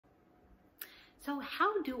So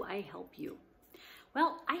how do I help you?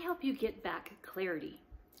 Well, I help you get back clarity,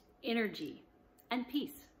 energy, and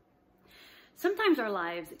peace. Sometimes our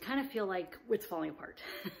lives kind of feel like it's falling apart.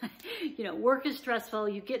 Work is stressful,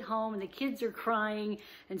 you get home and the kids are crying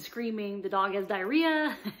and screaming, the dog has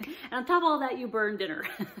diarrhea, and on top of all that, you burn dinner.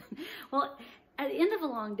 Well, at the end of a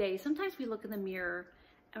long day, sometimes we look in the mirror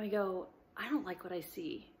and we go, I don't like what I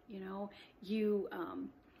see.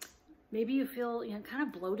 Maybe you feel kind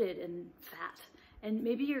of bloated and fat, and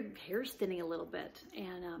maybe your hair's thinning a little bit,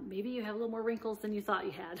 and maybe you have a little more wrinkles than you thought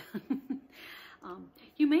you had.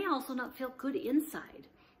 You may also not feel good inside,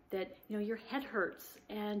 that your head hurts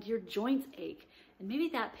and your joints ache, and maybe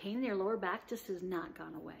that pain in your lower back just has not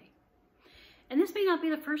gone away. And this may not be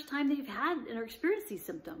the first time that you've had or experienced these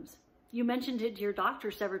symptoms. You mentioned it to your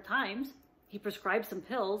doctor several times. He prescribed some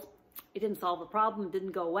pills. It didn't solve the problem, it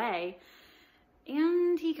didn't go away.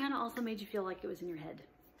 And he kind of also made you feel like it was in your head.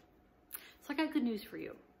 So I got good news for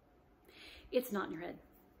you. It's not in your head.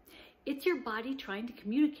 It's your body trying to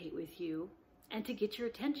communicate with you and to get your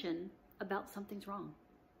attention about something's wrong.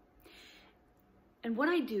 And what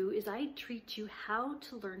I do is I teach you how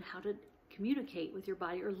to learn how to communicate with your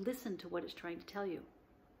body or listen to what it's trying to tell you.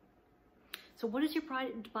 So what is your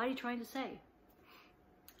body trying to say?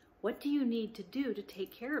 What do you need to do to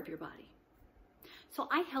take care of your body? So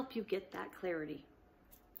I help you get that clarity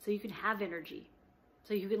so you can have energy,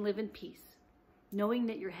 so you can live in peace, knowing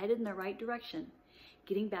that you're headed in the right direction,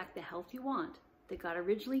 getting back the health you want that God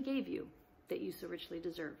originally gave you, that you so richly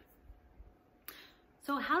deserve.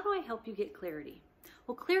 So how do I help you get clarity?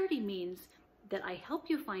 Well, clarity means that I help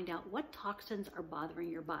you find out what toxins are bothering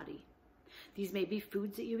your body. These may be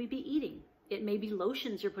foods that you may be eating. It may be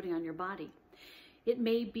lotions you're putting on your body. It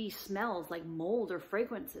may be smells like mold or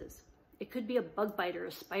fragrances. It could be a bug bite or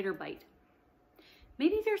a spider bite.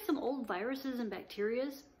 Maybe there's some old viruses and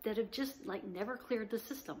bacteria that have just never cleared the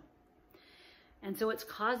system. And so it's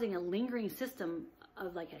causing a lingering system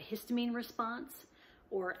of a histamine response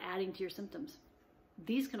or adding to your symptoms.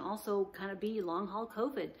 These can also kind of be long haul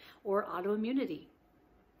COVID or autoimmunity.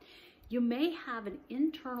 You may have an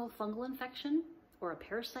internal fungal infection or a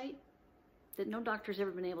parasite that no doctor's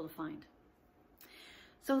ever been able to find.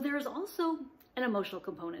 So there is also an emotional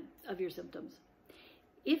component of your symptoms.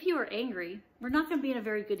 If you are angry, we're not going to be in a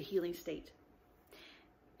very good healing state.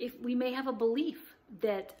 If we may have a belief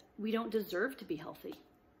that we don't deserve to be healthy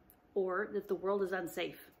or that the world is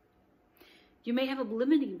unsafe. You may have a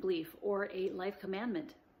limiting belief or a life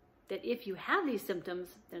commandment that if you have these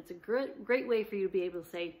symptoms, then it's a great way for you to be able to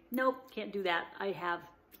say, nope, can't do that. I have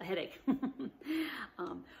a headache.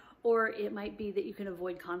 Or it might be that you can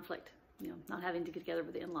avoid conflict, not having to get together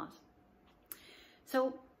with the in-laws.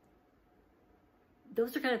 So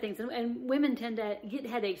those are kind of things. And women tend to get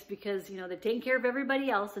headaches because, they're taking care of everybody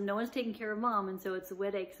else and no one's taking care of mom. And so it's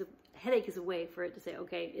headache is a way for it to say,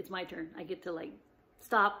 okay, it's my turn. I get to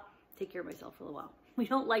stop, take care of myself for a little while. We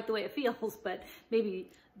don't like the way it feels, but maybe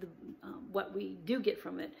what we do get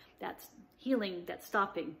from it, that's healing, that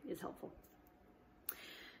stopping is helpful.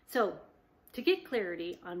 So to get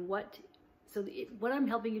clarity on what I'm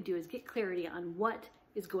helping you do is get clarity on what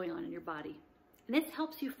is going on in your body. And this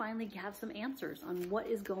helps you finally have some answers on what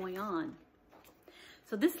is going on.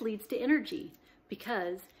 So this leads to energy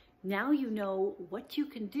because now you know what you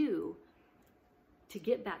can do to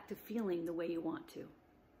get back to feeling the way you want to.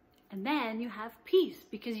 And then you have peace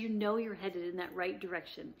because you know you're headed in that right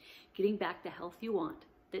direction, getting back the health you want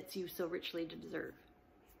that you so richly deserve.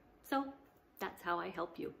 So that's how I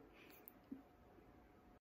help you.